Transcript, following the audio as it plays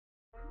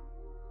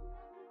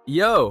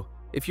Yo,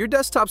 if your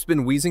desktop's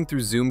been wheezing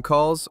through Zoom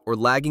calls or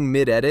lagging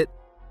mid-edit,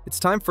 it's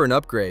time for an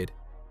upgrade.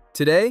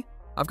 Today,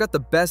 I've got the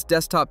best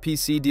desktop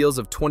PC deals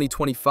of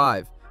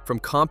 2025, from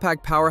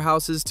compact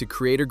powerhouses to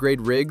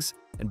creator-grade rigs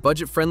and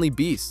budget-friendly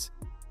beasts.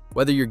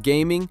 Whether you're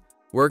gaming,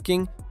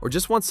 working, or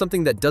just want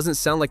something that doesn't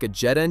sound like a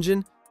jet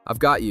engine, I've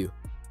got you.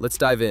 Let's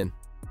dive in.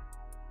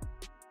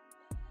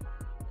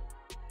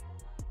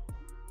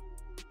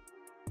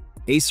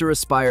 Acer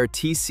Aspire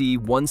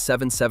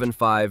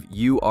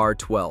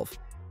TC1775UR12.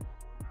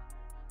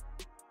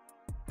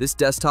 This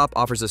desktop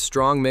offers a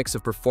strong mix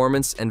of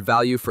performance and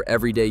value for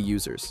everyday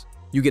users.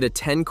 You get a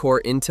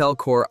 10-core Intel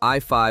Core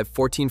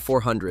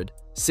i5-14400,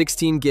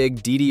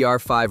 16GB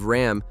DDR5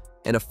 RAM,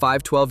 and a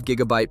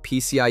 512GB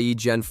PCIe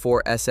Gen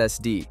 4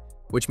 SSD,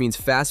 which means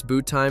fast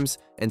boot times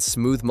and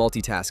smooth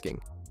multitasking.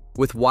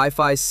 With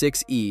Wi-Fi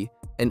 6E,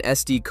 an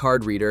SD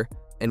card reader,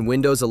 and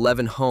Windows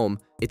 11 Home,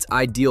 it's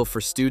ideal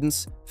for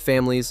students,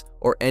 families,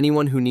 or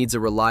anyone who needs a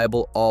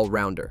reliable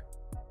all-rounder.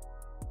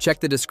 Check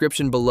the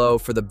description below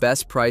for the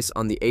best price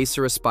on the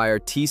Acer Aspire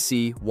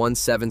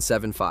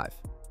TC1775.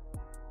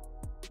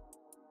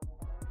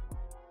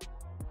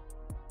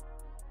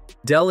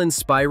 Dell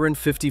Inspiron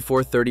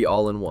 5430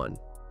 All-in-One.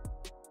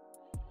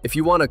 If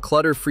you want a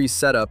clutter-free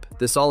setup,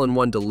 this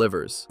all-in-one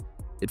delivers.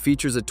 It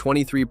features a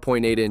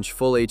 23.8-inch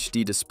Full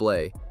HD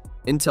display,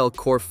 Intel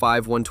Core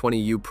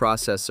i5-120U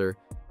processor,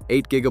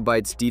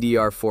 8GB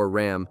DDR4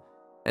 RAM,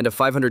 and a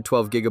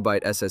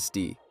 512GB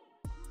SSD.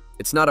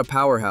 It's not a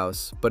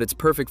powerhouse, but it's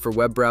perfect for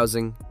web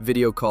browsing,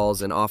 video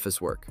calls, and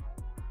office work.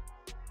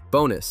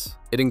 Bonus,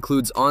 it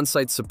includes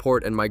on-site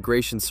support and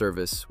migration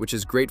service, which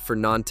is great for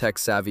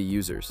non-tech-savvy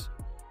users.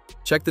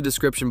 Check the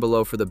description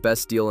below for the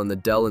best deal on the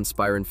Dell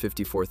Inspiron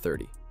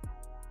 5430.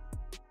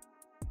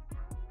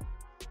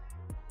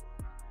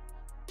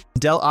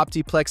 Dell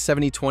OptiPlex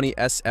 7020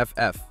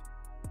 SFF.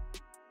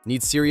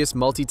 Need serious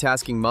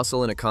multitasking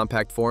muscle in a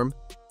compact form?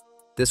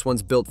 This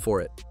one's built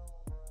for it.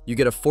 You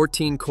get a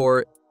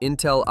 14-core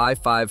Intel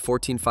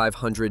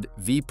i5-14500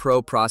 V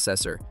Pro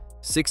processor,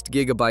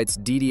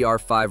 6GB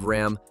DDR5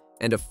 RAM,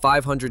 and a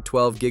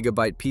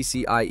 512GB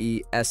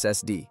PCIe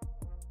SSD.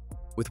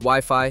 With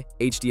Wi-Fi,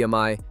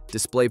 HDMI,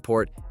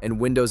 DisplayPort, and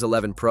Windows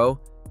 11 Pro,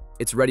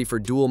 it's ready for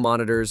dual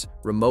monitors,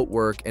 remote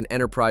work, and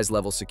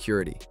enterprise-level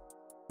security.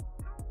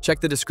 Check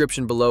the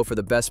description below for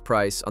the best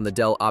price on the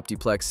Dell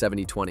OptiPlex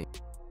 7020.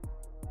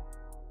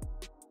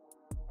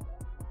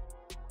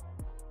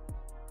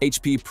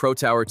 HP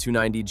ProTower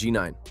 290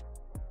 G9.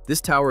 This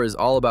tower is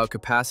all about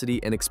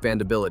capacity and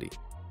expandability.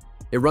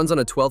 It runs on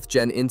a 12th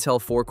gen Intel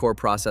 4-core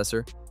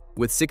processor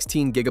with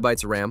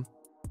 16GB RAM,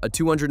 a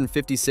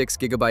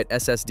 256GB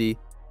SSD,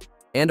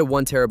 and a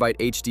 1TB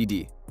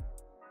HDD.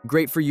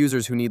 Great for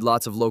users who need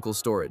lots of local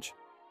storage.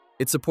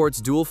 It supports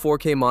dual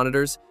 4K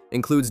monitors,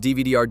 includes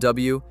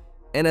DVD-RW,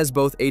 and has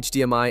both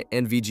HDMI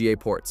and VGA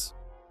ports.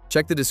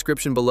 Check the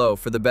description below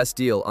for the best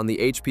deal on the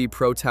HP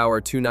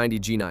ProTower 290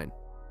 G9.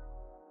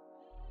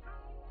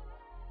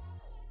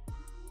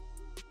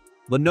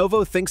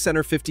 Lenovo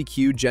ThinkCentre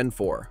 50Q Gen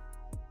 4.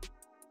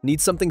 Need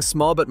something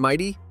small but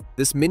mighty?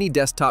 This mini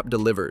desktop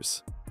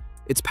delivers.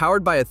 It's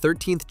powered by a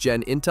 13th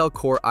gen Intel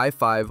Core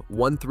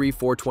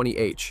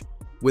i5-13420H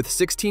with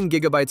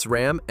 16GB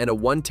RAM and a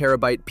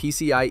 1TB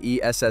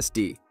PCIe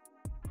SSD.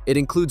 It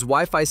includes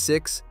Wi-Fi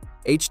 6,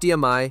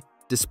 HDMI,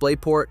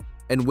 DisplayPort,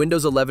 and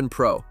Windows 11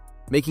 Pro,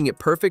 making it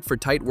perfect for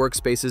tight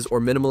workspaces or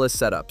minimalist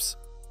setups.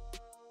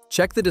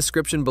 Check the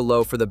description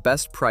below for the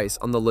best price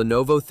on the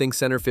Lenovo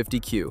ThinkCentre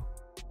 50Q.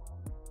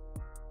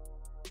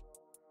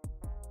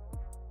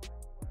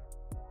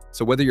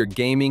 So whether you're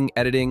gaming,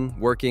 editing,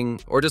 working,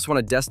 or just want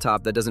a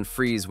desktop that doesn't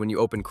freeze when you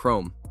open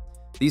Chrome,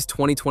 these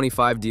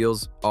 2025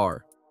 deals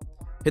are.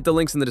 Hit the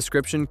links in the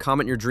description,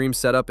 comment your dream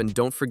setup, and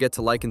don't forget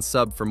to like and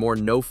sub for more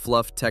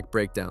no-fluff tech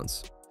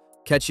breakdowns.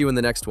 Catch you in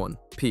the next one.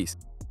 Peace.